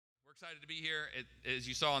excited to be here. As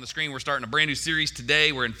you saw on the screen, we're starting a brand new series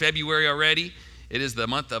today. We're in February already. It is the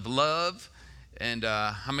month of love. And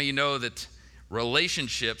how many of you know that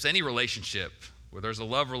relationships, any relationship, where there's a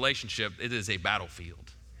love relationship, it is a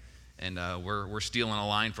battlefield. And we're stealing a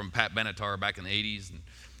line from Pat Benatar back in the 80s. And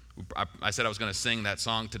I said I was going to sing that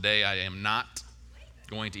song today. I am not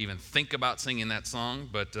going to even think about singing that song,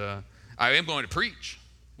 but I am going to preach,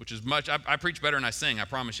 which is much. I preach better than I sing, I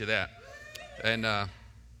promise you that. And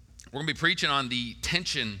we're going to be preaching on the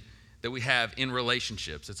tension that we have in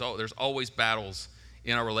relationships. There's always battles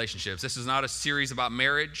in our relationships. This is not a series about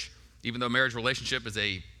marriage, even though marriage relationship is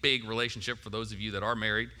a big relationship for those of you that are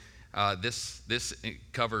married. This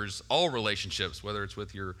covers all relationships, whether it's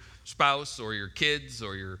with your spouse or your kids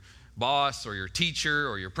or your boss or your teacher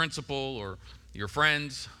or your principal or your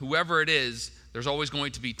friends, whoever it is. There's always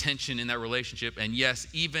going to be tension in that relationship, and yes,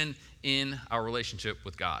 even in our relationship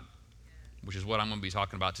with God, which is what I'm going to be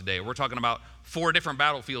talking about today. We're talking about 4 different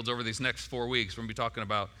battlefields over these next 4 weeks. We're going to be talking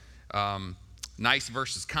about nice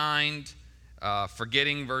versus kind,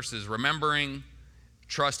 forgetting versus remembering,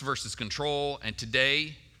 trust versus control, and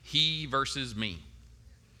today, he versus me.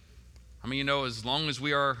 How many of you know as long as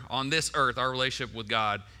we are on this earth, our relationship with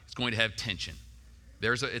God is going to have tension.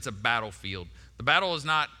 It's a battlefield. The battle is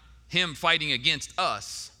not him fighting against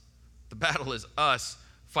us. The battle is us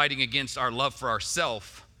fighting against our love for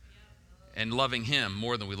ourselves and loving him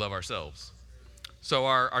more than we love ourselves. So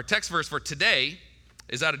our text verse for today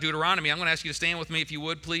is out of Deuteronomy. I'm going to ask you to stand with me if you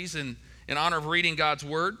would, please, in honor of reading God's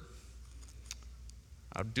word.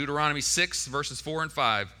 Out of Deuteronomy 6, verses 4 and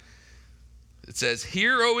 5. It says,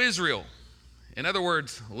 "Hear, O Israel." In other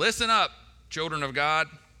words, listen up, children of God.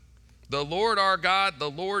 The Lord our God,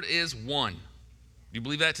 the Lord is one. Do you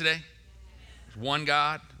believe that today? There's one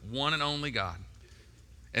God, one and only God.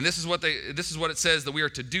 And this is what it says that we are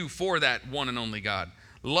to do for that one and only God.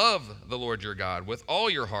 Love the Lord your God with all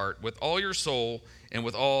your heart, with all your soul, and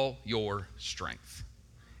with all your strength.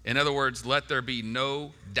 In other words, let there be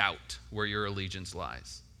no doubt where your allegiance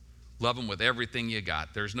lies. Love him with everything you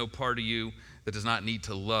got. There's no part of you that does not need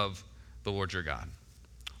to love the Lord your God.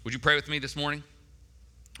 Would you pray with me this morning?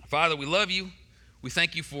 Father, we love you. We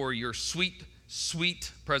thank you for your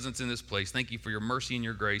sweet presence in this place. Thank you for your mercy and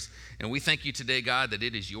your grace. And we thank you today, God, that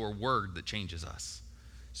it is your word that changes us.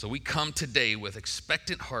 So we come today with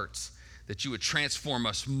expectant hearts that you would transform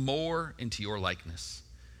us more into your likeness.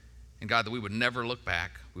 And God, that we would never look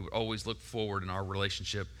back. We would always look forward in our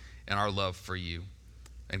relationship and our love for you.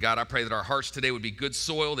 And God, I pray that our hearts today would be good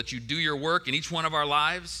soil, that you do your work in each one of our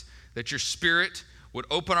lives, that your spirit would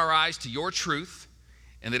open our eyes to your truth,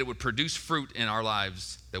 and that it would produce fruit in our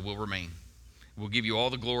lives that will remain. We'll give you all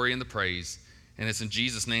the glory and the praise. And it's in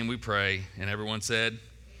Jesus' name we pray. And everyone said,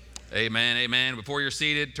 amen, amen. Before you're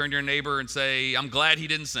seated, turn to your neighbor and say, I'm glad he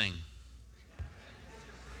didn't sing.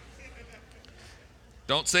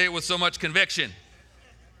 Don't say it with so much conviction.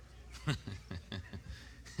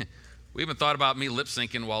 We even thought about me lip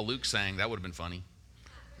syncing while Luke sang. That would have been funny.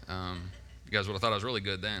 You guys would have thought I was really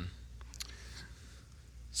good then.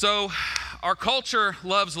 So our culture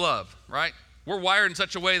loves love, right? We're wired in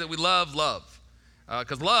such a way that we love love.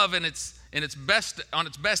 Because love on its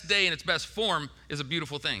best day, in its best form, is a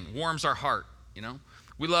beautiful thing. Warms our heart, you know.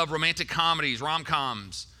 We love romantic comedies,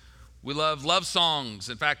 rom-coms. We love love songs.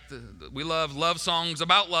 In fact, we love love songs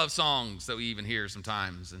about love songs that we even hear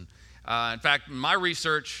sometimes. And in fact, in my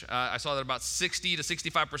research, I saw that about 60 to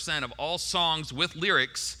 65% of all songs with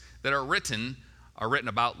lyrics that are written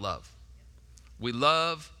about love. We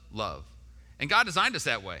love love. And God designed us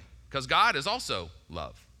that way because God is also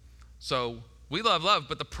love. So we love love,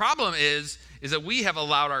 but the problem is that we have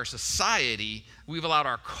allowed our society, we've allowed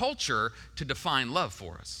our culture to define love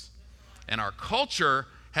for us. And our culture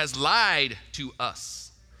has lied to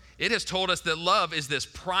us. It has told us that love is this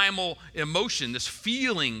primal emotion, this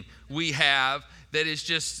feeling we have that is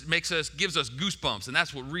just gives us goosebumps. And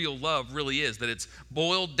that's what real love really is, that it's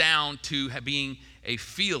boiled down to being a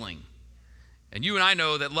feeling. And you and I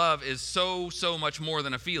know that love is so much more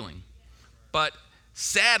than a feeling. But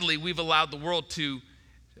sadly, we've allowed the world to,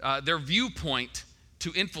 their viewpoint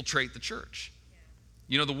to infiltrate the church.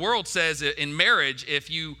 You know, the world says in marriage, if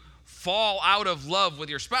you fall out of love with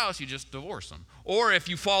your spouse, you just divorce them. Or if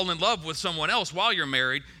you fall in love with someone else while you're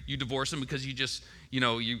married, you divorce them because you just,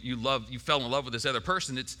 you fell in love with this other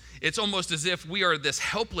person. It's almost as if we are this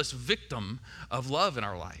helpless victim of love in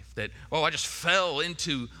our life. That, I just fell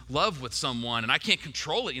into love with someone and I can't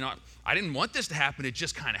control it. You know, I didn't want this to happen. It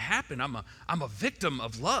just kind of happened. I'm a victim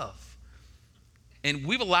of love. And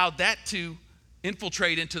we've allowed that to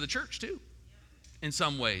infiltrate into the church too, in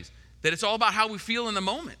some ways. That it's all about how we feel in the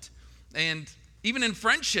moment. And Even in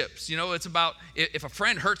friendships, it's about if a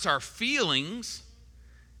friend hurts our feelings,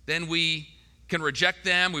 then we can reject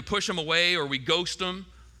them, we push them away, or we ghost them.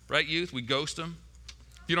 Right, youth? We ghost them.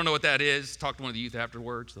 If you don't know what that is, talk to one of the youth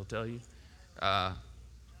afterwards. They'll tell you.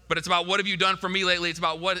 But it's about what have you done for me lately? It's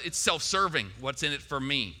about it's self-serving. What's in it for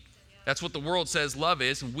me? That's what the world says love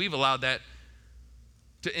is, and we've allowed that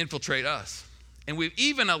to infiltrate us. And we've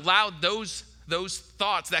even allowed those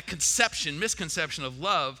thoughts, that misconception of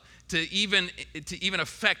love, to even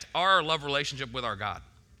affect our love relationship with our God,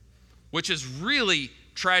 which is really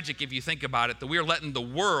tragic if you think about it, that we are letting the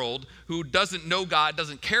world, who doesn't know God,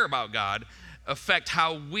 doesn't care about God, affect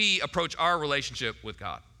how we approach our relationship with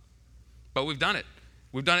God. But we've done it.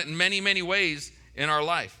 We've done it in many, many ways in our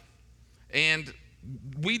life. And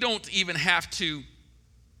we don't even have to,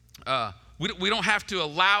 we don't have to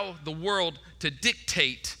allow the world to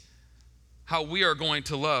dictate how we are going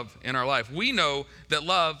to love in our life. We know that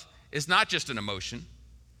love is not just an emotion.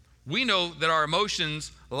 We know that our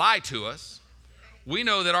emotions lie to us. We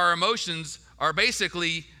know that our emotions are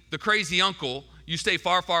basically the crazy uncle you stay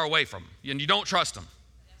far, far away from, and you don't trust him,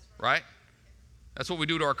 right? That's what we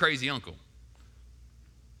do to our crazy uncle.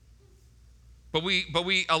 But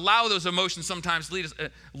we allow those emotions sometimes to lead us.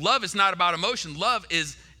 Love is not about emotion. Love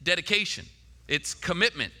is dedication. It's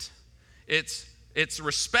commitment. It's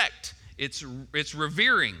respect. It's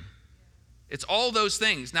revering. It's all those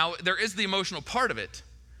things. Now, there is the emotional part of it,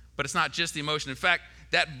 but it's not just the emotion. In fact,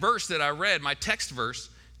 that verse that I read, my text verse,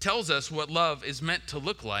 tells us what love is meant to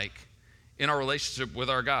look like in our relationship with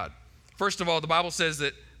our God. First of all, the Bible says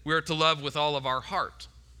that we are to love with all of our heart.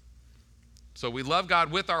 So we love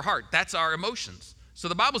God with our heart. That's our emotions. So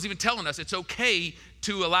the Bible's even telling us it's okay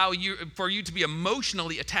to allow for you to be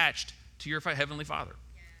emotionally attached to your Heavenly Father.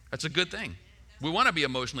 That's a good thing. We want to be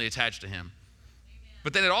emotionally attached to Him.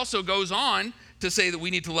 But then it also goes on to say that we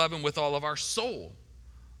need to love Him with all of our soul.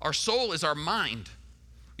 Our soul is our mind.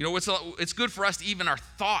 It's good for us to even our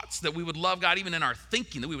thoughts, that we would love God even in our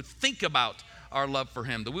thinking, that we would think about our love for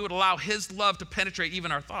Him, that we would allow His love to penetrate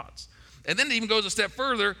even our thoughts. And then it even goes a step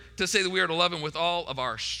further to say that we are to love Him with all of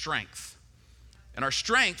our strength. And our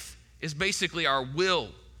strength is basically our will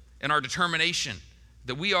and our determination,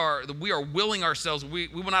 that we are willing ourselves. We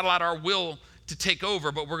will not allow our will to take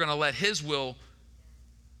over, but we're going to let His will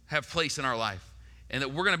have place in our life. And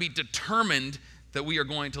that we're going to be determined that we are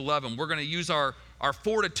going to love Him. We're going to use our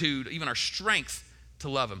fortitude, even our strength, to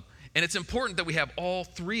love Him. And it's important that we have all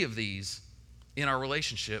three of these in our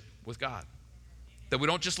relationship with God. That we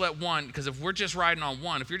don't just let one, because if we're just riding on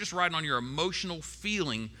one, if you're just riding on your emotional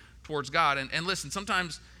feeling towards God, and listen,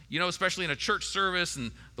 sometimes, especially in a church service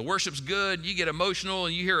and the worship's good, you get emotional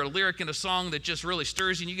and you hear a lyric in a song that just really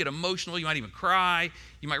stirs you and you get emotional, you might even cry,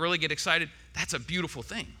 you might really get excited. That's a beautiful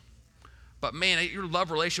thing. But man, your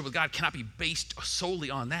love relationship with God cannot be based solely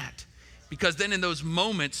on that. Because then in those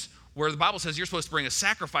moments where the Bible says you're supposed to bring a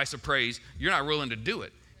sacrifice of praise, you're not willing to do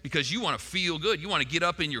it because you want to feel good. You want to get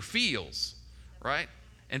up in your feels, right?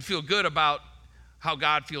 And feel good about how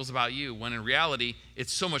God feels about you, when in reality,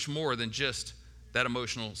 it's so much more than just that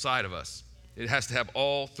emotional side of us. It has to have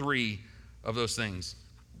all three of those things.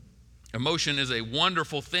 Emotion is a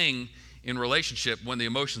wonderful thing in relationship when the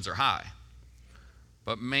emotions are high.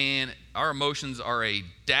 But man, our emotions are a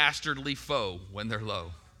dastardly foe when they're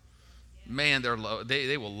low. Man, they're low.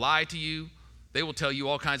 They will lie to you. They will tell you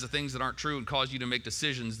all kinds of things that aren't true and cause you to make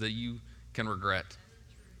decisions that you can regret.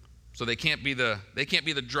 So they can't be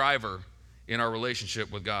the driver in our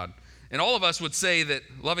relationship with God. And all of us would say that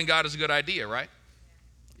loving God is a good idea, right?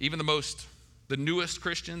 Even the newest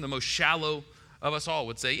Christian, the most shallow of us all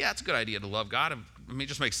would say, yeah, it's a good idea to love God. I mean, it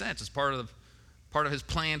just makes sense. It's part of His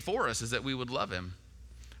plan for us is that we would love Him.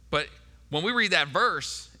 But when we read that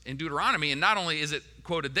verse in Deuteronomy, and not only is it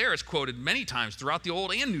quoted there, it's quoted many times throughout the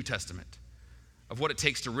Old and New Testament of what it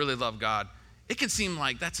takes to really love God, it can seem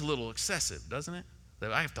like that's a little excessive, doesn't it?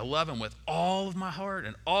 That I have to love Him with all of my heart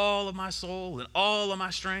and all of my soul and all of my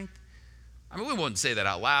strength. I mean, we wouldn't say that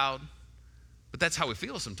out loud, but that's how we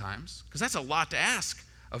feel sometimes, because that's a lot to ask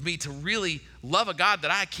of me to really love a God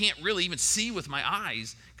that I can't really even see with my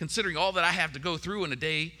eyes, considering all that I have to go through in a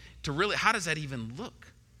day to really, how does that even look?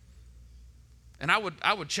 And I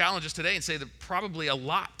would challenge us today and say that probably a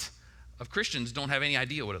lot of Christians don't have any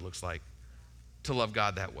idea what it looks like to love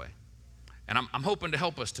God that way. And I'm hoping to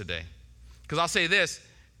help us today. Because I'll say this,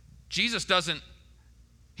 Jesus doesn't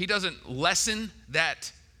lessen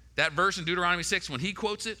that verse in Deuteronomy 6 when He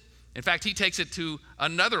quotes it. In fact, He takes it to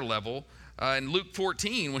another level in Luke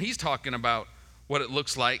 14 when He's talking about what it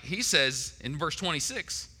looks like. He says in verse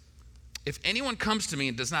 26, if anyone comes to me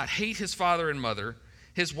and does not hate his father and mother,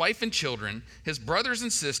 his wife and children, his brothers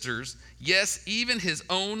and sisters, yes, even his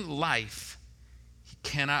own life, he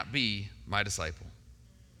cannot be my disciple.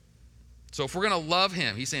 So if we're going to love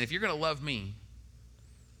him, he's saying, if you're going to love me,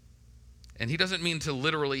 and he doesn't mean to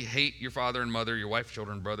literally hate your father and mother, your wife,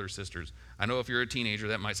 children, brothers, sisters. I know if you're a teenager,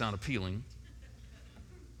 that might sound appealing.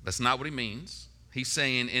 That's not what he means. He's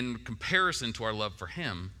saying in comparison to our love for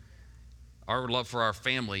him, our love for our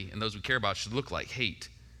family and those we care about should look like hate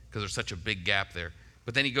because there's such a big gap there.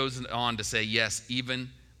 But then he goes on to say, yes, even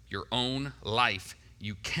your own life,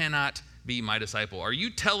 you cannot be my disciple. Are you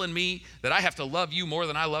telling me that I have to love you more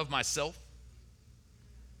than I love myself?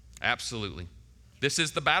 Absolutely. This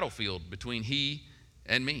is the battlefield between he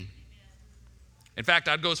and me. In fact,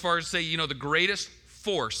 I'd go as far as to say, the greatest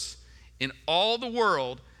force in all the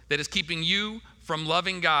world that is keeping you from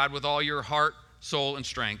loving God with all your heart, soul, and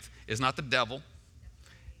strength is not the devil.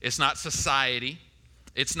 It's not society.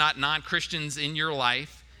 It's not non-Christians in your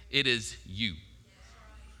life. It is you.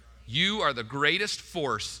 You are the greatest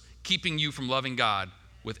force keeping you from loving God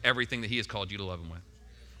with everything that he has called you to love him with.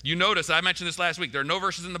 You notice, I mentioned this last week, there are no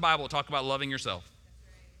verses in the Bible that talk about loving yourself.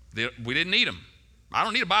 We didn't need them. I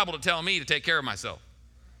don't need a Bible to tell me to take care of myself.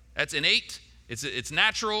 That's innate. It's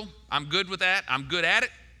natural. I'm good with that. I'm good at it.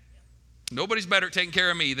 Nobody's better at taking care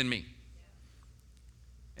of me than me.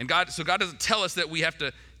 And God doesn't tell us that we have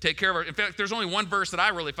to take care of our. In fact, there's only one verse that I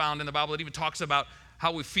really found in the Bible that even talks about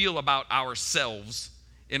how we feel about ourselves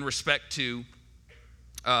in respect to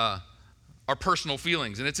our personal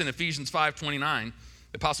feelings. And it's in Ephesians 5:29.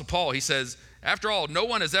 The Apostle Paul, he says, after all, no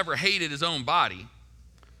one has ever hated his own body.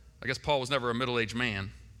 I guess Paul was never a middle-aged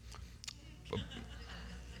man. But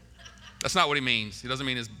that's not what he means. He doesn't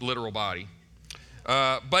mean his literal body.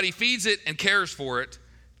 But he feeds it and cares for it,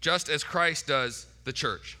 just as Christ does the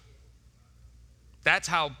church. That's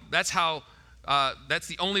the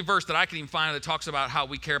only verse that I can even find that talks about how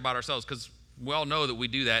we care about ourselves, because we all know that we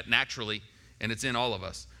do that naturally, and it's in all of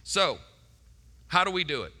us. So, how do we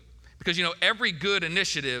do it? Because, every good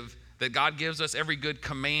initiative that God gives us, every good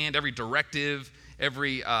command, every directive,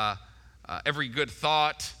 every good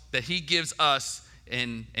thought that he gives us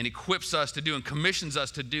and equips us to do and commissions us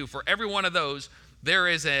to do, for every one of those, there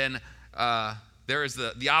is the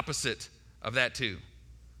opposite of that too.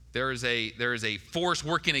 There is a force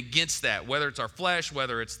working against that, whether it's our flesh,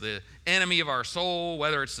 whether it's the enemy of our soul,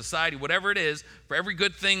 whether it's society, whatever it is. For every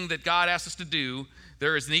good thing that God asks us to do,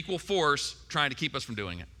 there is an equal force trying to keep us from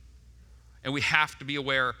doing it. And we have to be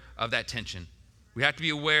aware of that tension. We have to be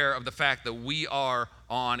aware of the fact that we are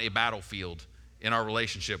on a battlefield in our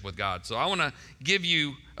relationship with God. So I want to give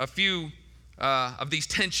you a few of these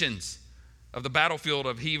tensions of the battlefield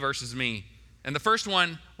of he versus me. And the first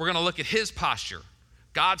one, we're going to look at his posture,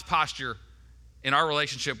 God's posture in our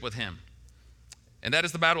relationship with him. And that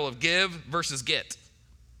is the battle of give versus get.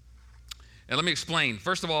 And let me explain.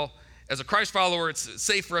 First of all, as a Christ follower, it's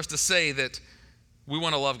safe for us to say that we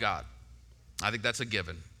want to love God. I think that's a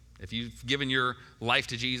given. If you've given your life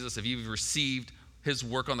to Jesus, if you've received his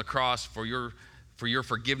work on the cross for your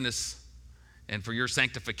forgiveness and for your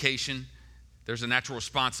sanctification, there's a natural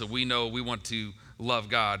response that we know we want to love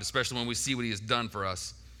God, especially when we see what he has done for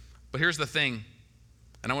us. But here's the thing,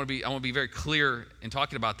 and I want to be very clear in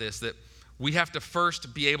talking about this, that we have to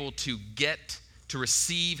first be able to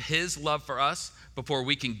receive his love for us before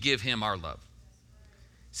we can give him our love.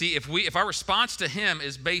 See, if our response to him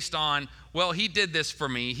is based on, well, he did this for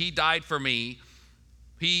me, he died for me,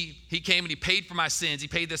 he came and he paid for my sins, he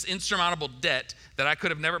paid this insurmountable debt that I could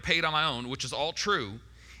have never paid on my own, which is all true,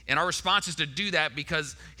 and our response is to do that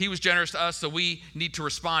because he was generous to us, so we need to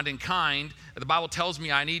respond in kind. The Bible tells me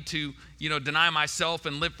I need to, deny myself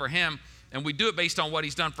and live for him, and we do it based on what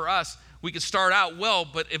he's done for us. We could start out well,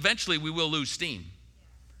 but eventually we will lose steam.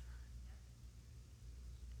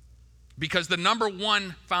 Because the number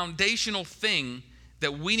one foundational thing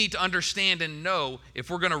that we need to understand and know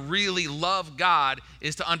if we're going to really love God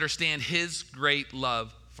is to understand his great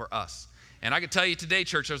love for us. And I can tell you today,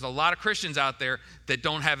 church, there's a lot of Christians out there that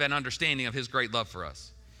don't have an understanding of his great love for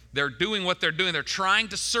us. They're doing what they're doing. They're trying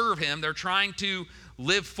to serve him. They're trying to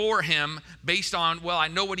live for him based on, well, I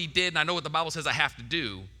know what he did and I know what the Bible says I have to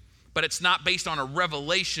do. But it's not based on a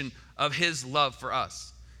revelation of his love for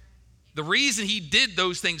us. The reason he did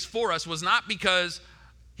those things for us was not because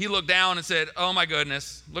he looked down and said, oh my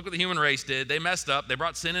goodness, look what the human race did. They messed up. They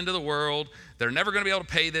brought sin into the world. They're never going to be able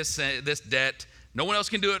to pay this debt. No one else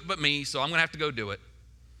can do it but me, so I'm going to have to go do it.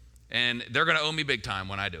 And they're going to owe me big time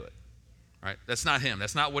when I do it. Right? That's not him.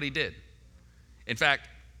 That's not what he did. In fact,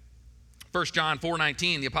 1 John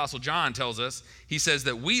 4:19, the Apostle John tells us, he says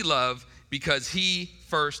that we love because he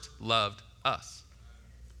first loved us.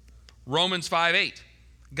 Romans 5:8,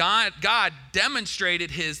 God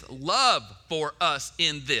demonstrated his love for us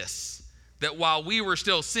in this, that while we were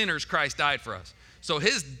still sinners, Christ died for us. So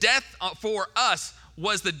his death for us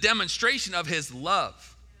was the demonstration of his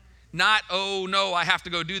love. Not, oh no, I have to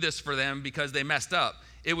go do this for them because they messed up.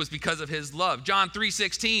 It was because of his love. John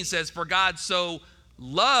 3:16 says, for God so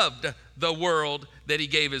loved the world that he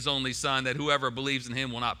gave his only son, that whoever believes in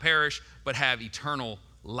him will not perish, but have eternal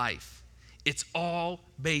life. It's all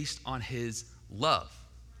based on his love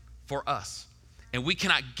for us. And we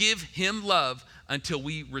cannot give him love until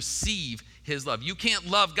we receive his love. You can't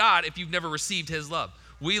love God if you've never received his love.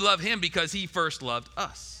 We love him because he first loved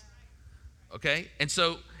us. Okay? And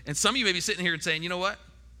some of you may be sitting here and saying, you know what?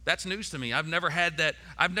 That's news to me. I've never had that.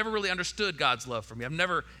 I've never really understood God's love for me. I've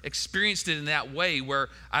never experienced it in that way where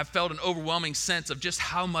I've felt an overwhelming sense of just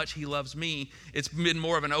how much he loves me. It's been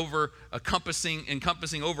more of an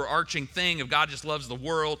encompassing, overarching thing of God just loves the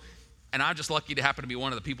world, and I'm just lucky to happen to be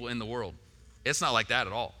one of the people in the world. It's not like that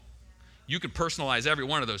at all. You can personalize every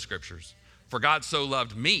one of those scriptures. For God so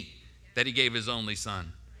loved me that he gave his only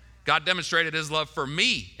son. God demonstrated his love for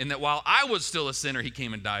me in that while I was still a sinner, he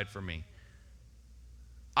came and died for me.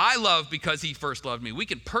 I love because he first loved me. We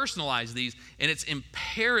can personalize these, and it's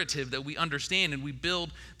imperative that we understand and we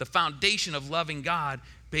build the foundation of loving God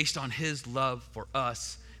based on his love for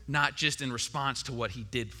us, not just in response to what he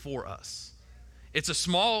did for us. It's a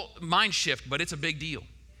small mind shift, but it's a big deal.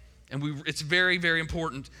 And it's very, very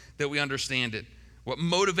important that we understand it. What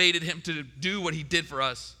motivated him to do what he did for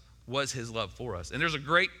us was his love for us. And there's a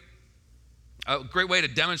great way to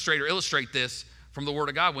demonstrate or illustrate this from the Word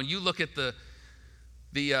of God. When you look at the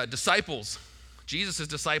disciples, Jesus'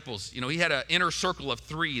 disciples, he had an inner circle of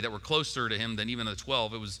 3 that were closer to him than even the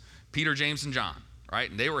 12. It was Peter, James, and John, right?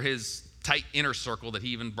 And they were his tight inner circle that he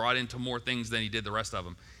even brought into more things than he did the rest of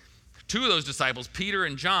them. 2 of those disciples, Peter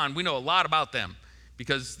and John, we know a lot about them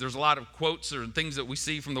because there's a lot of quotes or things that we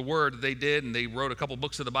see from the Word that they did, and they wrote a couple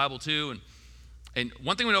books of the Bible too. And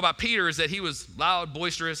one thing we know about Peter is that he was loud,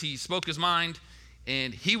 boisterous, he spoke his mind,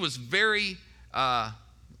 and he was very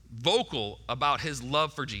vocal about his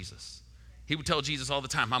love for Jesus. He would tell Jesus all the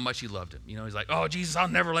time how much he loved him. He's like, oh, Jesus, I'll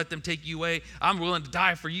never let them take you away. I'm willing to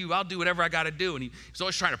die for you. I'll do whatever I got to do. And he was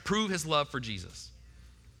always trying to prove his love for Jesus.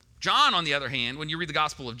 John, on the other hand, when you read the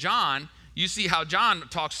Gospel of John, you see how John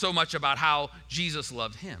talks so much about how Jesus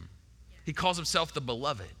loved him. He calls himself the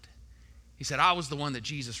beloved. He said, I was the one that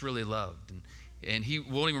Jesus really loved. And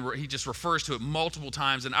he just refers to it multiple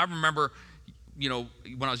times. And I remember, when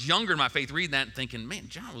I was younger in my faith, reading that and thinking, man,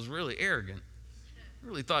 John was really arrogant. I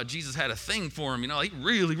really thought Jesus had a thing for him. He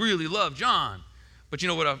really, really loved John. But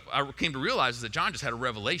what I came to realize is that John just had a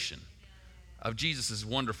revelation of Jesus'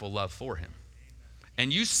 wonderful love for him.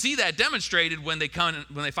 And you see that demonstrated when they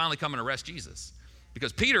finally come and arrest Jesus.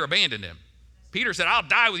 Because Peter abandoned him. Peter said, I'll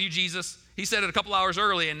die with you, Jesus. He said it a couple hours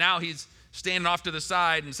early, and now he's standing off to the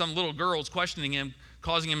side, and some little girl's questioning him,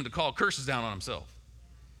 causing him to call curses down on himself.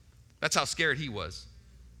 That's how scared he was.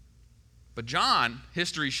 But John,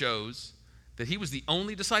 history shows that he was the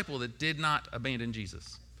only disciple that did not abandon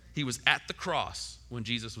Jesus. He was at the cross when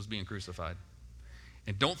Jesus was being crucified.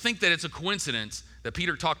 And don't think that it's a coincidence that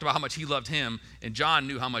Peter talked about how much he loved him and John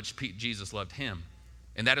knew how much Jesus loved him.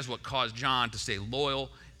 And that is what caused John to stay loyal,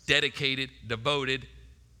 dedicated, devoted,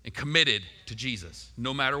 and committed to Jesus,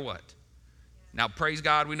 no matter what. Now, praise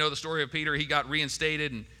God, we know the story of Peter. He got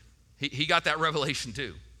reinstated, and he got that revelation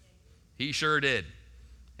too. He sure did.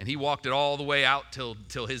 And he walked it all the way out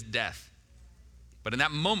till his death. But in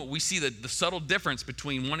that moment, we see the subtle difference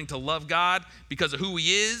between wanting to love God because of who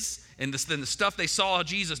he is and the stuff they saw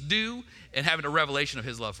Jesus do and having a revelation of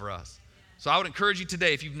his love for us. So I would encourage you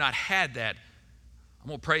today, if you've not had that, I'm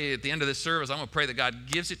going to pray at the end of this service, I'm going to pray that God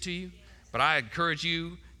gives it to you. But I encourage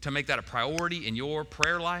you to make that a priority in your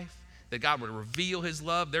prayer life, that God would reveal his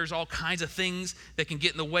love. There's all kinds of things that can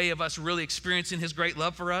get in the way of us really experiencing his great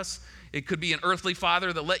love for us. It could be an earthly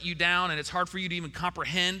father that let you down, and it's hard for you to even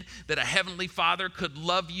comprehend that a heavenly father could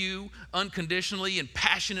love you unconditionally and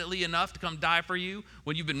passionately enough to come die for you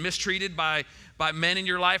when you've been mistreated by men in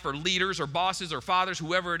your life or leaders or bosses or fathers,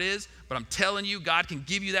 whoever it is. But I'm telling you, God can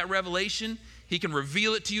give you that revelation. He can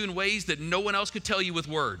reveal it to you in ways that no one else could tell you with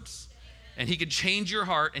words. And he could change your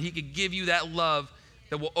heart, and he could give you that love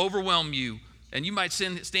that will overwhelm you. And you might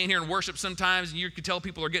stand here and worship sometimes, and you can tell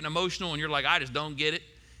people are getting emotional, and you're like, I just don't get it.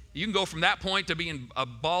 You can go from that point to being a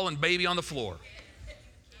bawling baby on the floor.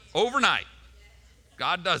 Overnight.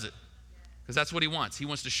 God does it. Because that's what he wants. He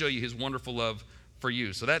wants to show you his wonderful love for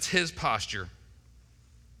you. So that's his posture.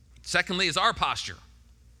 Secondly is our posture.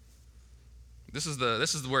 This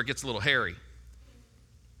is where it gets a little hairy.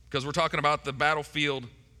 Because we're talking about the battlefield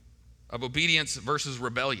of obedience versus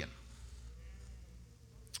rebellion.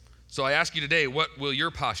 So I ask you today, what will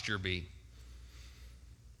your posture be?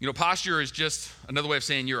 You know, posture is just another way of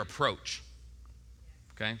saying your approach.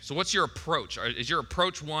 Okay? So what's your approach? Is your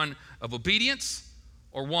approach one of obedience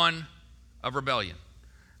or one of rebellion?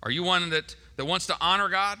 Are you one that wants to honor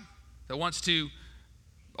God, that wants to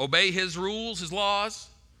obey his rules, his laws,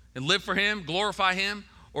 and live for him, glorify him?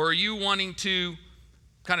 Or are you wanting to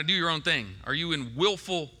kind of do your own thing? Are you in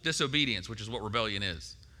willful disobedience, which is what rebellion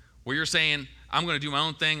is? Where you're saying, I'm going to do my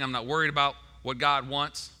own thing, I'm not worried about what God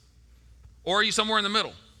wants? Or are you somewhere in the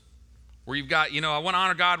middle, where you've got, I want to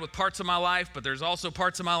honor God with parts of my life, but there's also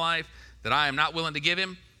parts of my life that I am not willing to give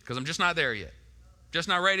him because I'm just not there yet. Just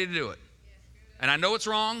not ready to do it. And I know it's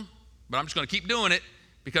wrong, but I'm just going to keep doing it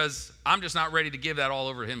because I'm just not ready to give that all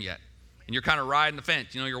over to him yet. And you're kind of riding the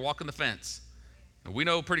fence. You're walking the fence. And we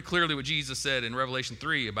know pretty clearly what Jesus said in Revelation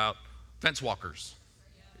 3 about fence walkers.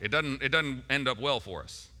 It doesn't end up well for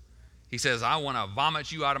us. He says, I want to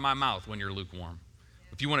vomit you out of my mouth when you're lukewarm.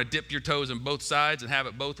 If you want to dip your toes in both sides and have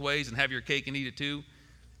it both ways and have your cake and eat it too,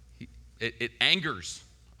 it angers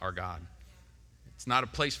our God. It's not a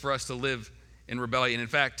place for us to live in rebellion. In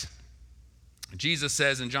fact, Jesus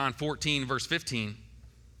says in John 14, verse 15,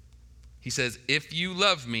 he says, if you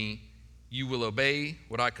love me, you will obey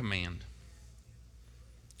what I command.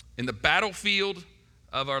 In the battlefield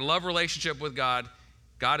of our love relationship with God,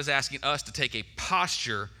 God is asking us to take a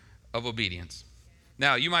posture of obedience.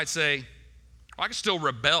 Now, you might say, well, I can still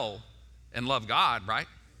rebel and love God, right?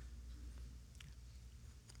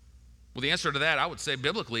 Well, the answer to that, I would say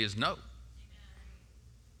biblically, is no.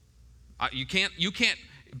 You can't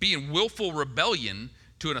be in willful rebellion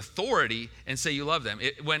to an authority and say you love them.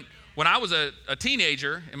 When I was a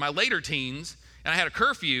teenager in my later teens, and I had a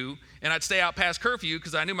curfew, and I'd stay out past curfew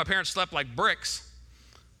because I knew my parents slept like bricks,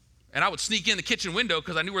 and I would sneak in the kitchen window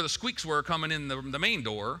because I knew where the squeaks were coming in the main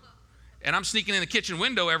door, and I'm sneaking in the kitchen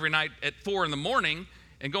window every night at 4 a.m.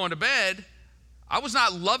 and going to bed. I was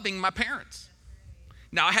not loving my parents.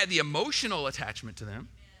 Now, I had the emotional attachment to them.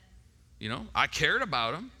 I cared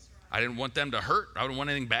about them. I didn't want them to hurt. I didn't want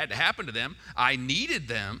anything bad to happen to them. I needed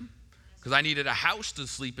them because I needed a house to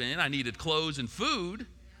sleep in. I needed clothes and food,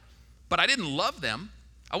 but I didn't love them.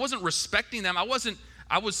 I wasn't respecting them. I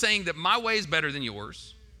was saying that my way is better than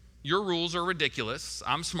yours. Your rules are ridiculous.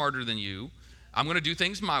 I'm smarter than you. I'm going to do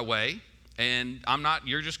things my way, and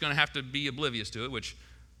you're just going to have to be oblivious to it, which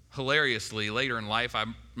hilariously later in life, I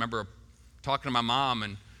remember talking to my mom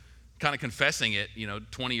and kind of confessing it,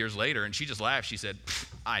 20 years later, and she just laughed. She said,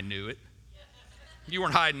 I knew it. You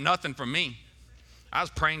weren't hiding nothing from me. I was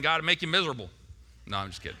praying God to make you miserable. No, I'm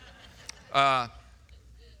just kidding. But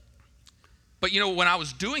when I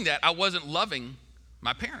was doing that, I wasn't loving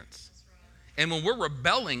my parents. And when we're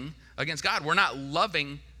rebelling against God, we're not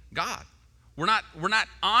loving God. We're not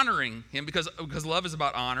honoring him because love is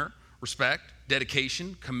about honor, respect,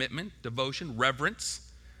 dedication, commitment, devotion, reverence.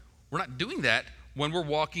 We're not doing that when we're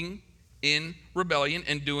walking in rebellion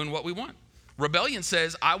and doing what we want. Rebellion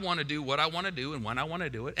says, I want to do what I want to do and when I want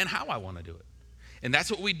to do it and how I want to do it. And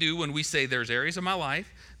that's what we do when we say there's areas of my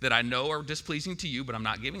life that I know are displeasing to you, but I'm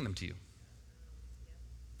not giving them to you.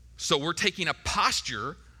 So we're taking a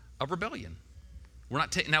posture of rebellion.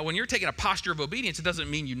 Now, when you're taking a posture of obedience, it doesn't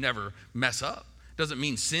mean you never mess up. It doesn't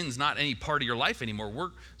mean sin's not any part of your life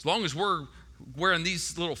anymore. As long as we're wearing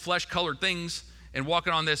these little flesh-colored things and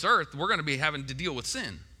walking on this earth, we're going to be having to deal with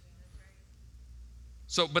sin.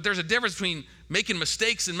 But there's a difference between making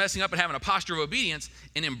mistakes and messing up and having a posture of obedience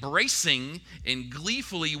and embracing and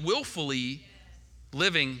gleefully, willfully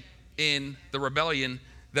living in the rebellion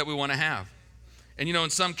that we want to have. And in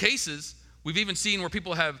some cases, we've even seen where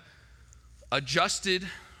people have adjusted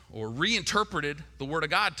or reinterpreted the Word of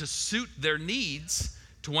God to suit their needs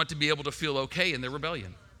to want to be able to feel okay in their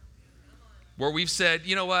rebellion. Where we've said,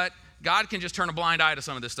 you know what, God can just turn a blind eye to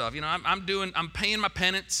some of this stuff. I'm paying my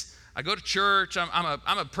penance. I go to church.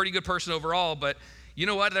 I'm a pretty good person overall, but you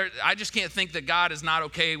know what? I just can't think that God is not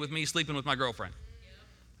okay with me sleeping with my girlfriend.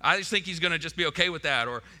 I just think he's going to just be okay with that.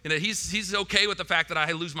 Or he's okay with the fact that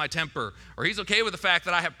I lose my temper. Or he's okay with the fact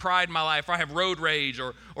that I have pride in my life, or I have road rage,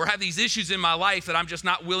 or have these issues in my life that I'm just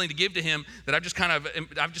not willing to give to him, that I've just kind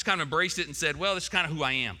of embraced it and said, well, this is kind of who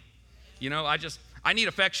I am. I need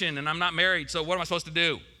affection and I'm not married, so what am I supposed to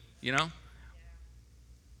do?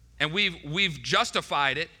 And we've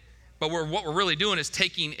justified it, but what we're really doing is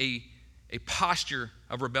taking a posture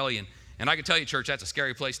of rebellion. And I can tell you, church, that's a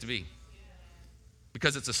scary place to be.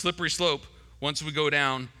 Because it's a slippery slope once we go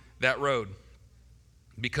down that road.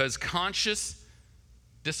 Because conscious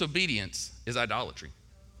disobedience is idolatry.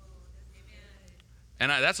 And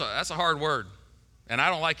that's a hard word. And I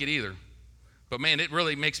don't like it either. But man, it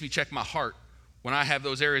really makes me check my heart when I have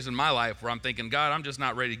those areas in my life where I'm thinking, God, I'm just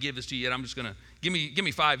not ready to give this to you yet. I'm just going to give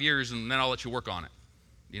me 5 years and then I'll let you work on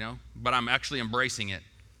it, But I'm actually embracing it.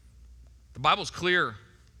 The Bible's clear.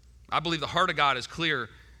 I believe the heart of God is clear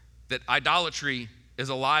that idolatry is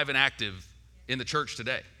alive and active in the church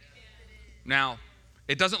today. Now,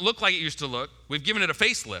 it doesn't look like it used to look. We've given it a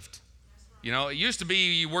facelift. It used to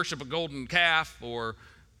be you worship a golden calf or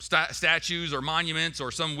statues or monuments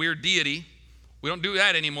or some weird deity. We don't do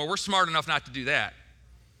that anymore. We're smart enough not to do that.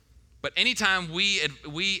 But anytime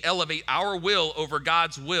we elevate our will over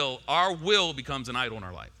God's will, our will becomes an idol in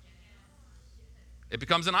our life. It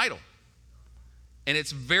becomes an idol. And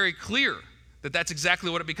it's very clear that that's exactly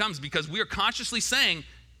what it becomes, because we are consciously saying,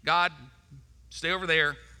 God, stay over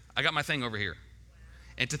there. I got my thing over here.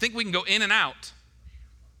 And to think we can go in and out,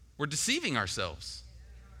 we're deceiving ourselves.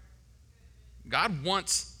 God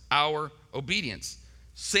wants our obedience.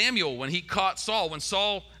 Samuel, when he caught Saul, when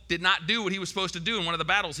Saul did not do what he was supposed to do in one of the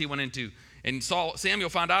battles he went into, and Samuel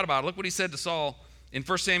found out about it, look what he said to Saul in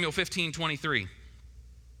 1 Samuel 15:23.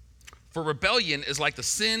 For rebellion is like the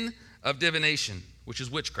sin of divination, which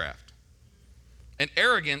is witchcraft, and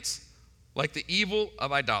arrogance like the evil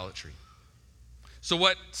of idolatry. So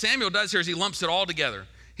what Samuel does here is he lumps it all together.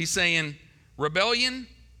 He's saying rebellion,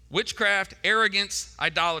 witchcraft, arrogance,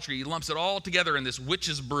 idolatry. He lumps it all together in this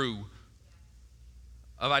witch's brew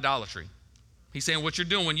of idolatry. He's saying what you're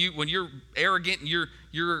doing when you're arrogant and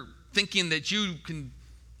you're thinking that you can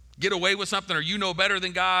get away with something, or you know better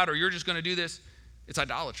than God, or you're just going to do this, it's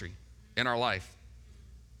idolatry in our life.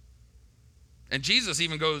 And Jesus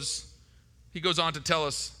even goes on to tell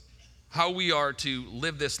us how we are to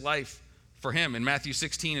live this life for him. In Matthew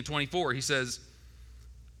 16:24, he says,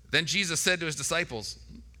 then Jesus said to his disciples,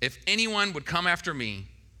 if anyone would come after me,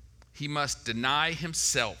 he must deny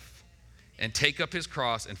himself and take up his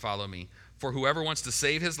cross and follow me. For whoever wants to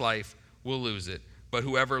save his life will lose it, but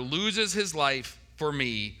whoever loses his life for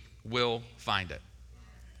me will find it.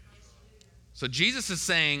 So Jesus is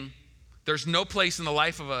saying there's no place in the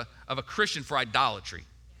life of a Christian for idolatry.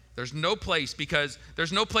 There's no place, because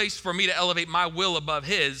there's no place for me to elevate my will above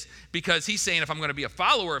his, because he's saying if I'm going to be a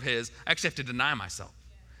follower of his, I actually have to deny myself.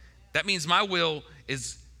 That means my will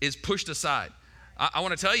is pushed aside. I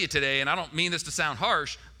want to tell you today, and I don't mean this to sound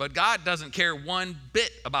harsh, but God doesn't care one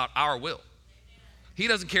bit about our will. He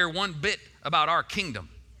doesn't care one bit about our kingdom.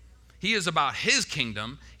 He is about his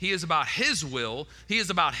kingdom. He is about his will. He is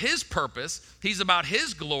about his purpose. He's about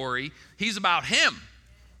his glory. He's about him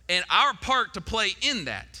and our part to play in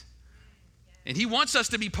that. And he wants us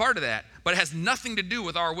to be part of that, but it has nothing to do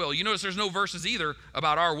with our will. You notice there's no verses either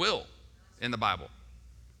about our will in the Bible.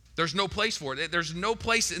 There's no place for it. There's no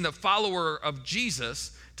place in the follower of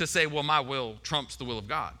Jesus to say, well, my will trumps the will of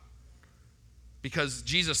God. Because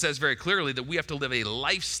Jesus says very clearly that we have to live a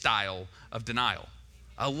lifestyle of denial,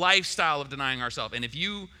 a lifestyle of denying ourselves. And if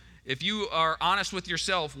you are honest with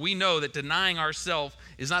yourself, we know that denying ourselves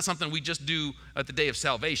is not something we just do at the day of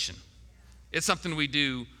salvation. It's something we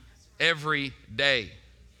do every day,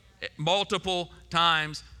 multiple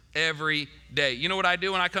times every day. You know what I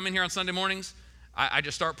do when I come in here on Sunday mornings? I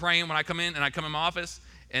just start praying when I come in, and I come in my office,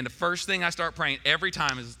 and the first thing I start praying every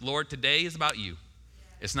time is, Lord, today is about you.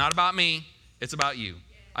 It's not about me. It's about you.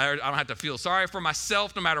 I don't have to feel sorry for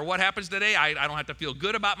myself no matter what happens today. I don't have to feel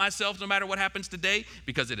good about myself no matter what happens today,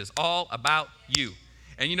 because it is all about you.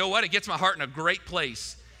 And you know what? It gets my heart in a great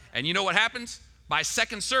place. And you know what happens? By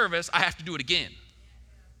second service, I have to do it again,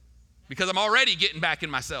 because I'm already getting back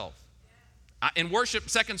in myself. In worship,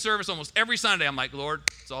 second service, almost every Sunday, I'm like, Lord,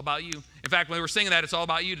 it's all about you. In fact, when we were singing that, it's all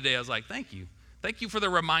about you today, I was like, thank you. Thank you for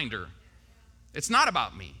the reminder. It's not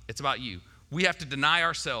about me. It's about you. We have to deny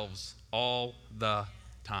ourselves all the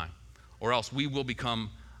time, or else we will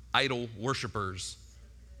become idol worshipers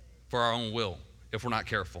for our own will if we're not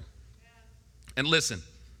careful. And listen,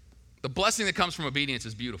 the blessing that comes from obedience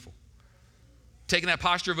is beautiful. Taking that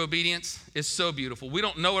posture of obedience is so beautiful. We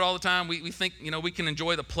don't know it all the time. We think, we can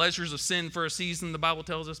enjoy the pleasures of sin for a season, the Bible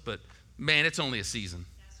tells us, but man, it's only a season,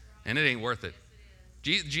 and it ain't worth it.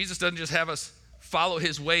 Jesus doesn't just have us follow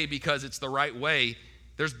his way because it's the right way.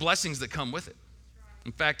 There's blessings that come with it.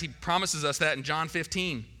 In fact, he promises us that in John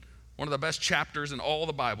 15, one of the best chapters in all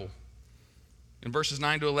the Bible. In verses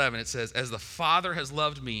 9-11, it says, as the Father has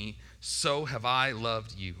loved me, so have I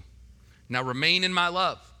loved you. Now remain in my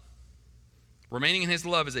love. Remaining in his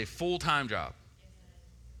love is a full-time job.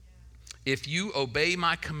 If you obey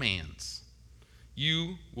my commands,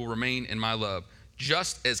 you will remain in my love,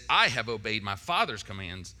 just as I have obeyed my Father's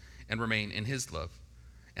commands and remain in his love.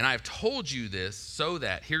 And I have told you this so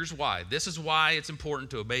that, here's why. This is why it's important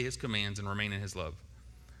to obey his commands and remain in his love.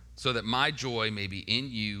 So that my joy may be in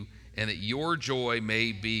you and that your joy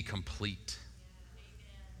may be complete.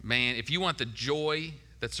 Man, if you want the joy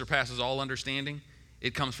that surpasses all understanding,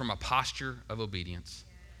 it comes from a posture of obedience.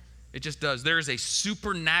 It just does. There is a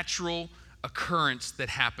supernatural occurrence that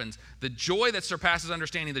happens. The joy that surpasses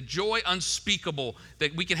understanding, the joy unspeakable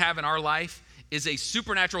that we can have in our life is a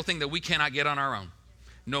supernatural thing that we cannot get on our own.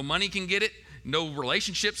 No money can get it. No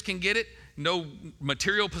relationships can get it. No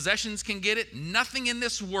material possessions can get it. Nothing in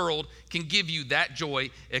this world can give you that joy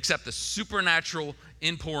except the supernatural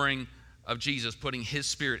inpouring of Jesus putting his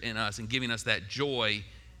spirit in us and giving us that joy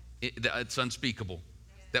that's unspeakable,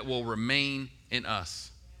 that will remain in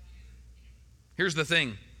us. Here's the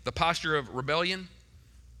thing. The posture of rebellion,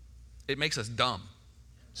 it makes us dumb.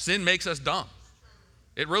 Sin makes us dumb.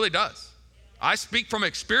 It really does. I speak from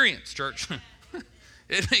experience, church.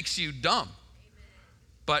 It makes you dumb.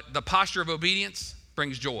 But the posture of obedience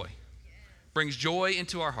brings joy. Brings joy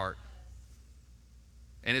into our heart.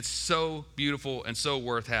 And it's so beautiful and so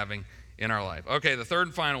worth having in our life. Okay, the third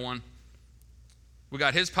and final one. We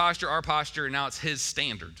got his posture, our posture, and now it's his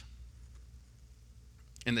standard.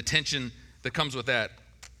 And the tension that comes with that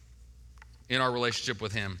in our relationship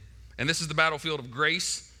with him. And this is the battlefield of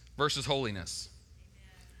grace versus holiness.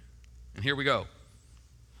 And here we go.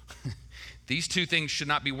 These two things should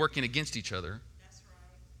not be working against each other. That's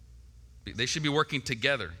right. They should be working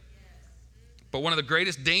together. Yes. But one of the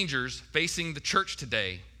greatest dangers facing the church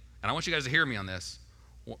today, and I want you guys to hear me on this,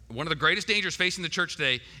 one of the greatest dangers facing the church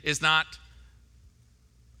today is not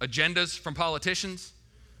agendas from politicians.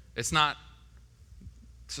 It's not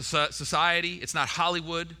society. It's not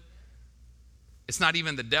Hollywood. It's not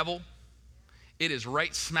even the devil. It is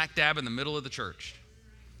right smack dab in the middle of the church.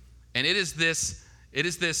 And it is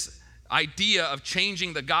this idea of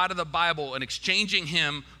changing the God of the Bible and exchanging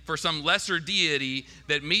him for some lesser deity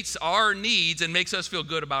that meets our needs and makes us feel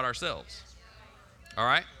good about ourselves. All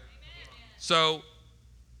right? So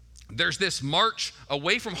there's this march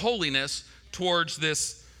away from holiness towards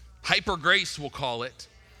this hyper grace, we'll call it,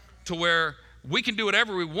 to where we can do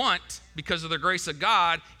whatever we want because of the grace of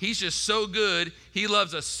God. He's just so good. He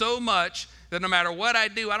loves us so much that no matter what I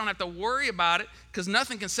do, I don't have to worry about it because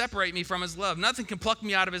nothing can separate me from his love. Nothing can pluck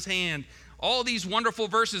me out of his hand. All these wonderful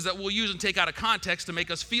verses that we'll use and take out of context to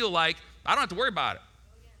make us feel like I don't have to worry about it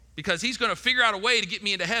because he's going to figure out a way to get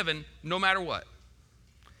me into heaven no matter what.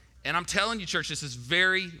 And I'm telling you, church, this is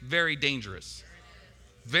very, very dangerous.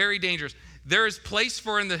 Very dangerous. There is place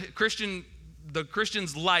for in the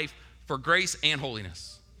Christian's life for grace and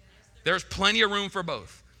holiness. There's plenty of room for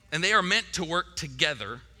both. And they are meant to work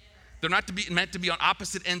together. They're not meant to be on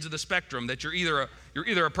opposite ends of the spectrum, that you're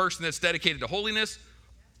either a person that's dedicated to holiness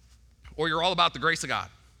or you're all about the grace of God.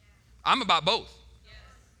 I'm about both.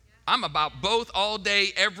 I'm about both all day,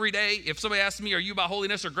 every day. If somebody asks me, are you about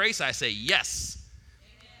holiness or grace? I say yes.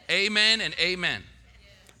 Amen and amen.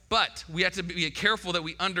 But we have to be careful that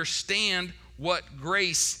we understand what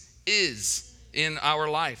grace is in our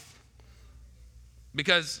life.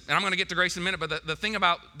 Because, and I'm going to get to grace in a minute, but the thing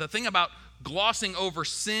about glossing over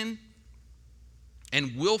sin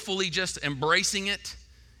and willfully just embracing it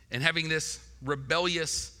and having this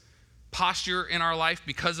rebellious posture in our life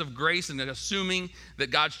because of grace and assuming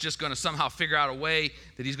that God's just going to somehow figure out a way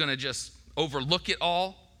that he's going to just overlook it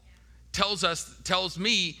all tells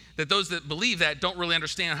me that those that believe that don't really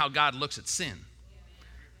understand how God looks at sin.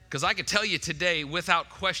 Because I can tell you today, without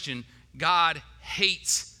question, God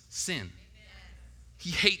hates sin. He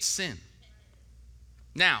hates sin.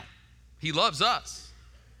 Now, he loves us.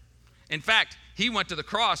 In fact, he went to the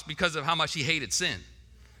cross because of how much he hated sin.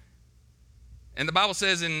 And the Bible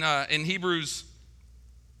says in Hebrews,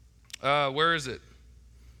 where is it?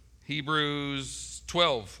 Hebrews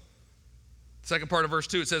 12, second part of verse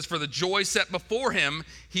 2, it says, for the joy set before him,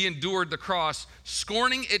 he endured the cross,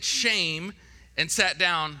 scorning its shame, and sat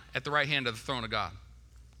down at the right hand of the throne of God.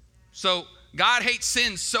 So God hates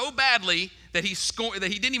sin so badly that he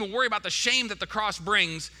didn't even worry about the shame that the cross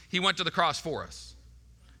brings. He went to the cross for us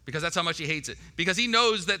because that's how much he hates it. Because he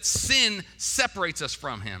knows that sin separates us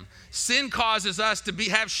from him. Sin causes us to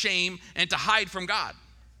have shame and to hide from God.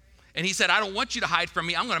 And he said, I don't want you to hide from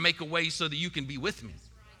me. I'm going to make a way so that you can be with me.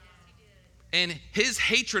 And his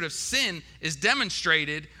hatred of sin is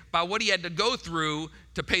demonstrated by what he had to go through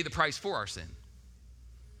to pay the price for our sin.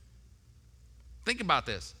 Think about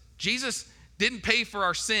this. Jesus didn't pay for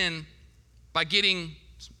our sin by getting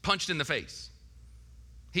punched in the face.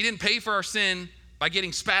 He didn't pay for our sin by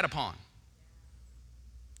getting spat upon.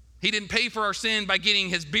 He didn't pay for our sin by getting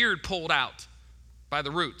his beard pulled out by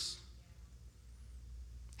the roots.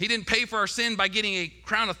 He didn't pay for our sin by getting a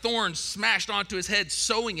crown of thorns smashed onto his head,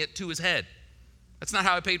 sewing it to his head. That's not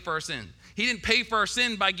how he paid for our sin. He didn't pay for our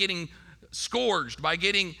sin by getting scourged, by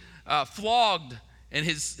getting flogged, and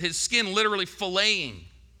his skin literally filleting.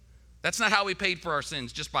 That's not how he paid for our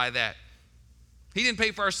sins, just by that. He didn't pay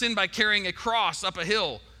for our sin by carrying a cross up a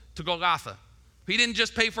hill to Golgotha. He didn't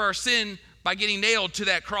just pay for our sin by getting nailed to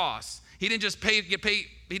that cross. He didn't just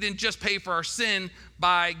pay for our sin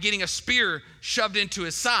by getting a spear shoved into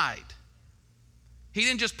his side. He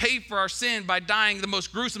didn't just pay for our sin by dying the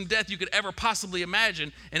most gruesome death you could ever possibly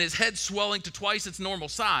imagine and his head swelling to twice its normal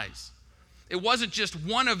size. It wasn't just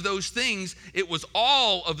one of those things, it was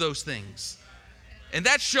all of those things. And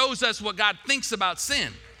that shows us what God thinks about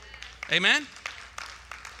sin. Amen?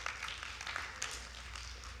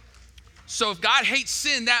 So if God hates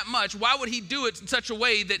sin that much, why would he do it in such a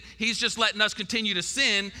way that he's just letting us continue to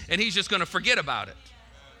sin and he's just going to forget about it?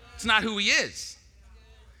 It's not who he is.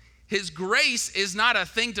 His grace is not a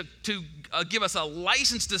thing to give us a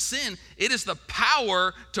license to sin. It is the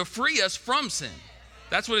power to free us from sin.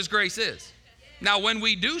 That's what his grace is. Now, when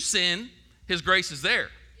we do sin, his grace is there.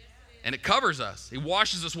 And it covers us. It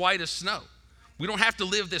washes us white as snow. We don't have to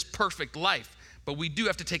live this perfect life, but we do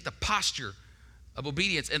have to take the posture of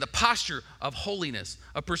obedience and the posture of holiness,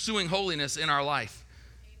 of pursuing holiness in our life.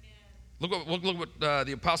 Amen. Look what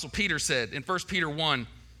the Apostle Peter said in 1 Peter 1,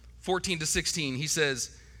 14 to 16. He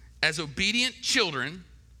says, as obedient children,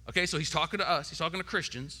 okay, so he's talking to us, he's talking to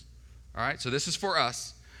Christians, all right, so this is for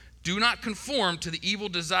us. Do not conform to the evil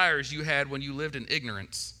desires you had when you lived in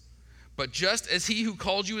ignorance, but just as he who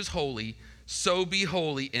called you is holy, so be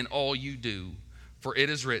holy in all you do. For it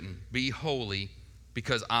is written, be holy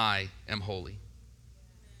because I am holy.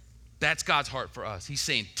 That's God's heart for us. He's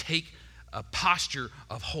saying, take a posture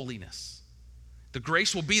of holiness. The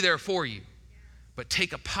grace will be there for you, but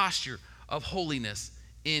take a posture of holiness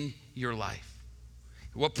in your life.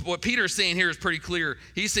 What Peter's saying here is pretty clear.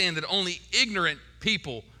 He's saying that only ignorant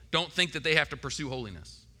people don't think that they have to pursue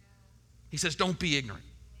holiness. He says, don't be ignorant.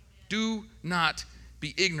 Do not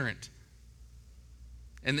be ignorant.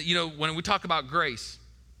 And when we talk about grace,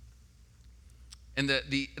 and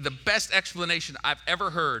the best explanation I've ever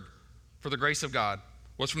heard for the grace of God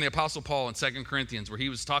was from the Apostle Paul in 2 Corinthians, where he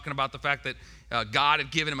was talking about the fact that God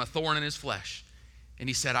had given him a thorn in his flesh. And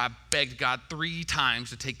he said, I begged God 3 times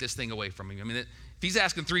to take this thing away from me. I mean, if he's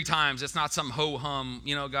asking 3 times, it's not some ho-hum,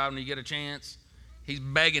 God, when you get a chance. He's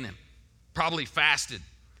begging him, probably fasted,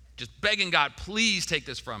 just begging God, please take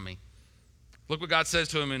this from me. Look what God says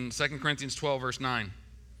to him in 2 Corinthians 12, verse 9.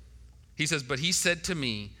 He says, but he said to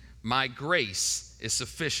me, my grace is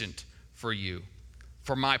sufficient for you,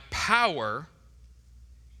 for my power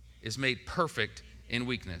is made perfect in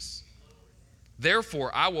weakness.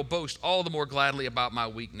 Therefore, I will boast all the more gladly about my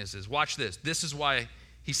weaknesses. Watch this. This is why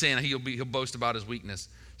he's saying he'll boast about his weakness,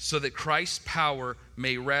 so that Christ's power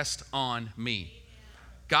may rest on me.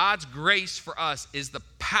 God's grace for us is the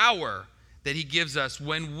power that he gives us.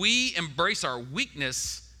 When we embrace our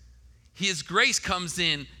weakness, his grace comes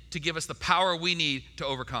in to give us the power we need to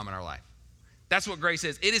overcome in our life. That's what grace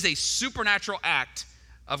is. It is a supernatural act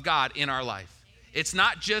of God in our life. It's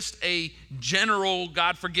not just a general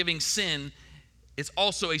God-forgiving sin. It's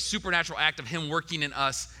also a supernatural act of him working in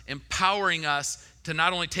us, empowering us to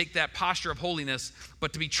not only take that posture of holiness,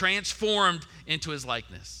 but to be transformed into his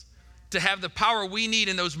likeness, to have the power we need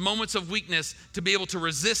in those moments of weakness to be able to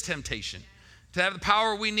resist temptation, to have the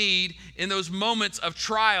power we need in those moments of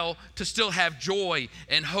trial to still have joy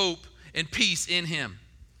and hope and peace in him.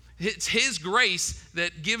 It's his grace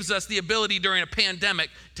that gives us the ability during a pandemic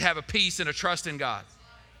to have a peace and a trust in God.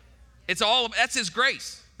 That's his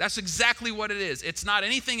grace. That's exactly what it is. It's not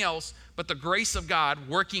anything else but the grace of God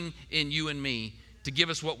working in you and me to give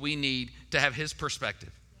us what we need to have his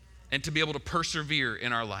perspective and to be able to persevere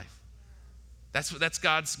in our life. That's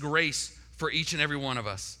God's grace for each and every one of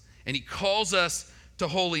us. And he calls us to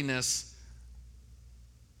holiness,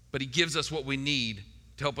 but he gives us what we need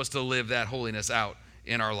to help us to live that holiness out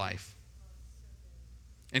in our life.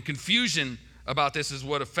 And confusion about this is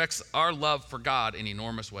what affects our love for God in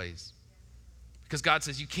enormous ways. Because God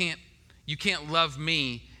says you can't love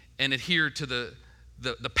me and adhere to the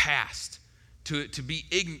past, to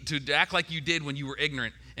act like you did when you were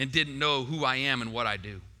ignorant and didn't know who I am and what I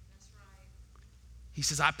do. That's right. He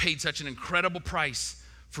says, I paid such an incredible price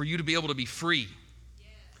for you to be able to be free. Yes.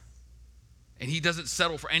 And he doesn't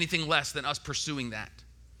settle for anything less than us pursuing that.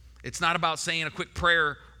 It's not about saying a quick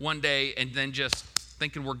prayer one day and then just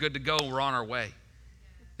thinking we're good to go, we're on our way.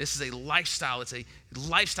 This is a lifestyle. It's a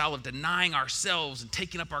lifestyle of denying ourselves and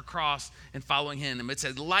taking up our cross and following him. It's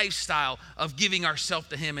a lifestyle of giving ourselves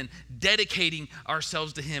to him and dedicating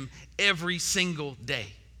ourselves to him every single day.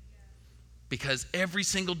 Because every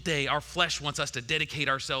single day, our flesh wants us to dedicate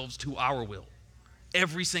ourselves to our will.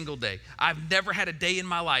 Every single day. I've never had a day in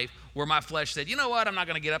my life where my flesh said, you know what, I'm not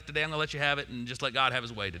going to get up today. I'm going to let you have it and just let God have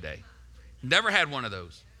his way today. Never had one of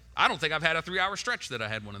those. I don't think I've had a 3-hour stretch that I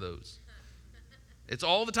had one of those. It's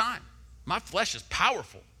all the time. My flesh is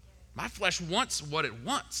powerful. My flesh wants what it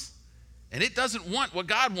wants, and it doesn't want what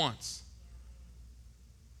God wants.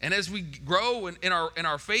 And as we grow in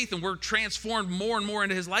our faith and we're transformed more and more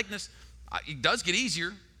into his likeness, it does get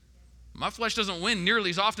easier. My flesh doesn't win nearly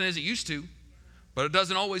as often as it used to, but it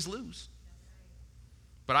doesn't always lose.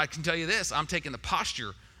 But I can tell you this, I'm taking the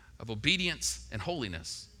posture of obedience and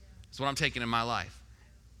holiness. That's what I'm taking in my life.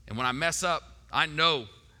 And when I mess up, I know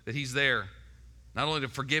that he's there, not only to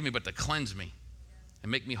forgive me, but to cleanse me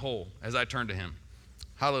and make me whole as I turn to him.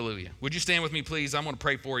 Hallelujah. Would you stand with me, please? I'm going to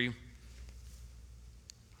pray for you.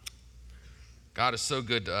 God is so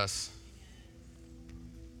good to us.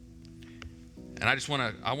 And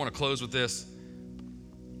I want to close with this.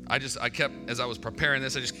 I kept, as I was preparing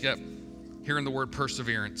this, I just kept hearing the word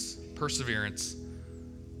perseverance. Perseverance.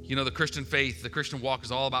 You know, the Christian faith, the Christian walk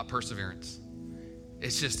is all about perseverance.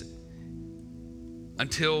 It's just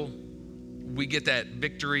until we get that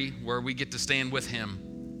victory where we get to stand with him,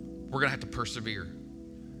 we're going to have to persevere.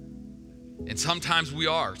 And sometimes we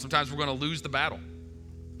are. Sometimes we're going to lose the battle.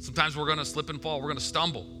 Sometimes we're going to slip and fall. We're going to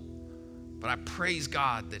stumble. But I praise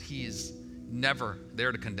God that he is never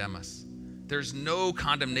there to condemn us. There's no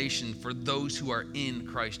condemnation for those who are in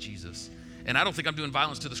Christ Jesus. And I don't think I'm doing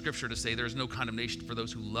violence to the scripture to say there's no condemnation for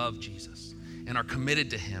those who love Jesus and are committed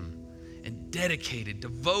to him and dedicated,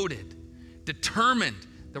 devoted, determined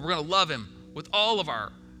that we're going to love him with all of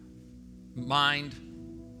our mind,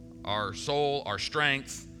 our soul, our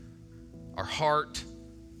strength, our heart,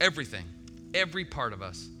 everything, every part of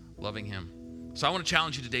us loving him. So I want to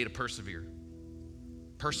challenge you today to persevere.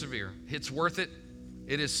 Persevere. It's worth it.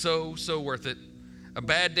 It is so, so worth it. A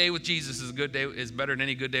bad day with Jesus is a good day, is better than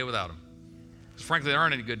any good day without him. Because frankly, there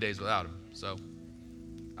aren't any good days without him. So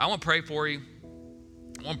I want to pray for you.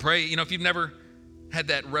 I want to pray, if you've never had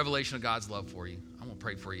that revelation of God's love for you, I want to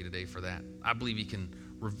pray for you today for that. I believe he can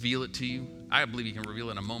reveal it to you. I believe he can reveal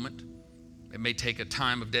it in a moment. It may take a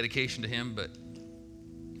time of dedication to him, but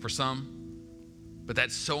for some, but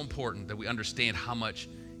that's so important that we understand how much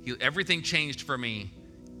everything changed for me.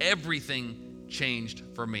 Everything changed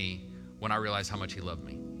for me when I realized how much he loved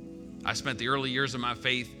me. I spent the early years of my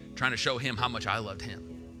faith trying to show him how much I loved him.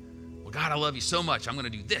 Well, God, I love you so much. I'm going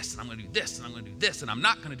to do this, and I'm going to do this, and I'm going to do this, and I'm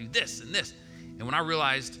not going to do this and this. And when I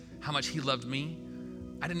realized how much he loved me,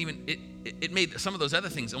 it made some of those other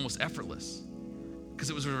things almost effortless because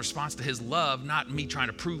it was a response to his love, not me trying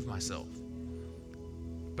to prove myself.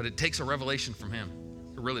 But it takes a revelation from him.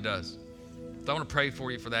 It really does. So I want to pray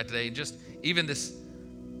for you for that today. And just even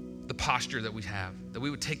the posture that we have, that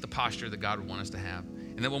we would take the posture that God would want us to have.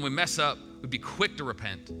 And that when we mess up, we'd be quick to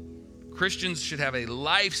repent. Christians should have a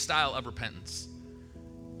lifestyle of repentance.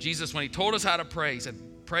 Jesus, when he told us how to pray, he said,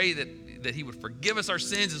 pray that he would forgive us our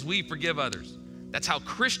sins as we forgive others. That's how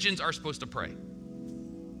Christians are supposed to pray.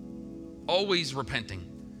 Always repenting.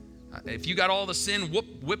 If you got all the sin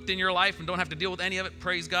whipped in your life and don't have to deal with any of it,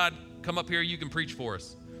 praise God, come up here, you can preach for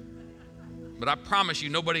us. But I promise you,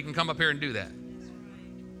 nobody can come up here and do that.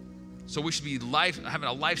 So we should be having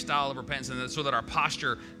a lifestyle of repentance, and so that our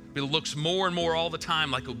posture looks more and more all the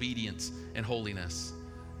time like obedience and holiness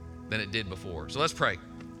than it did before. So let's pray.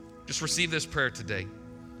 Just receive this prayer today.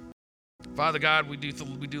 Father God, we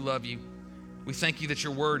do love you. We thank you that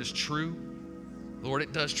your word is true. Lord,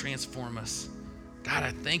 it does transform us. God,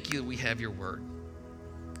 I thank you that we have your word.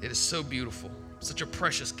 It is so beautiful, such a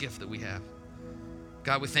precious gift that we have.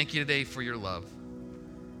 God, we thank you today for your love,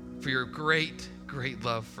 for your great, great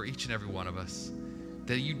love for each and every one of us,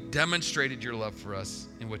 that you demonstrated your love for us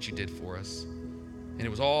in what you did for us. And it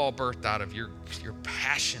was all birthed out of your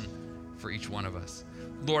passion for each one of us.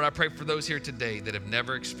 Lord, I pray for those here today that have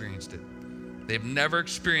never experienced it. They've never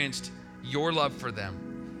experienced your love for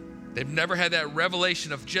them. They've never had that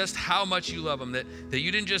revelation of just how much you love them, that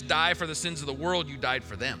you didn't just die for the sins of the world, you died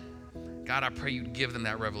for them. God, I pray you'd give them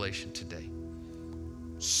that revelation today.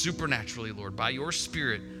 Supernaturally, Lord, by your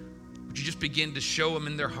Spirit, would you just begin to show them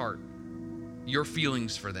in their heart your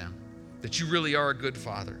feelings for them, that you really are a good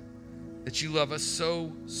Father, that you love us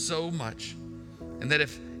so, so much, and that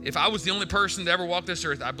if I was the only person to ever walk this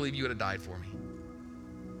earth, I believe you would have died for me.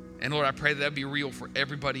 And Lord, I pray that be real for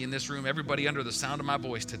everybody in this room, everybody under the sound of my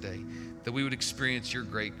voice today, that we would experience your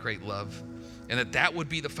great, great love, and that would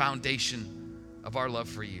be the foundation of our love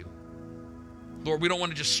for you. Lord, we don't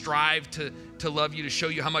want to just strive to love you, to show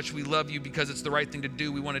you how much we love you because it's the right thing to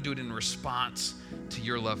do. We want to do it in response to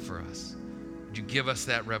your love for us. Would you give us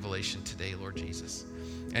that revelation today, Lord Jesus?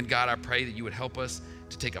 And God, I pray that you would help us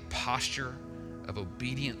to take a posture of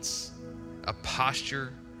obedience, a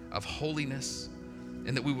posture of holiness,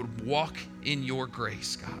 and that we would walk in your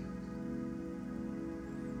grace, God.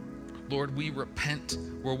 Lord, we repent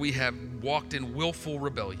where we have walked in willful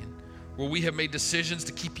rebellion, where we have made decisions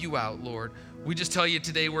to keep you out, Lord. We just tell you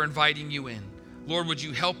today we're inviting you in. Lord, would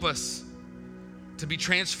you help us to be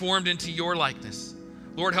transformed into your likeness?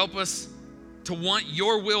 Lord, help us to want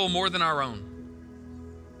your will more than our own.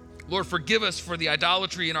 Lord, forgive us for the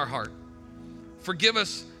idolatry in our heart. Forgive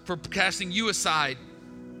us for casting you aside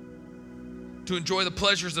to enjoy the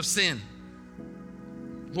pleasures of sin.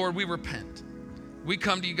 Lord, we repent. We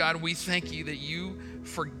come to you, God, and we thank you that you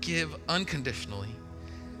forgive unconditionally.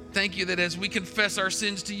 Thank you that as we confess our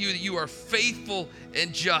sins to you, that you are faithful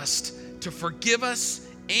and just to forgive us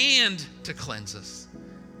and to cleanse us.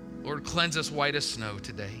 Lord, cleanse us white as snow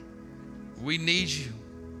today. We need you.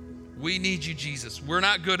 We need you, Jesus. We're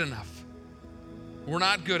not good enough. We're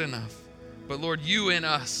not good enough. But Lord, you in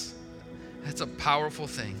us, that's a powerful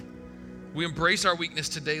thing. We embrace our weakness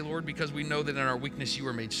today, Lord, because we know that in our weakness you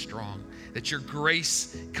are made strong, that your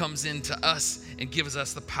grace comes into us and gives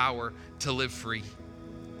us the power to live free.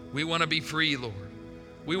 We want to be free, Lord.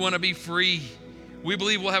 We want to be free. We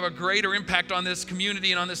believe we'll have a greater impact on this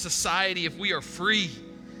community and on this society if we are free.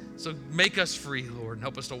 So make us free, Lord, and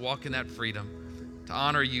help us to walk in that freedom, to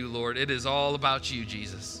honor you, Lord. It is all about you,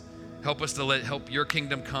 Jesus. Help us to help your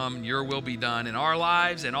kingdom come and your will be done in our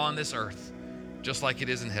lives and on this earth, just like it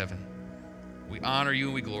is in heaven. We honor you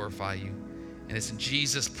and we glorify you. And it's in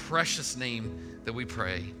Jesus' precious name that we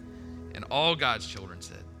pray. And all God's children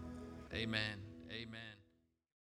said, amen. Amen.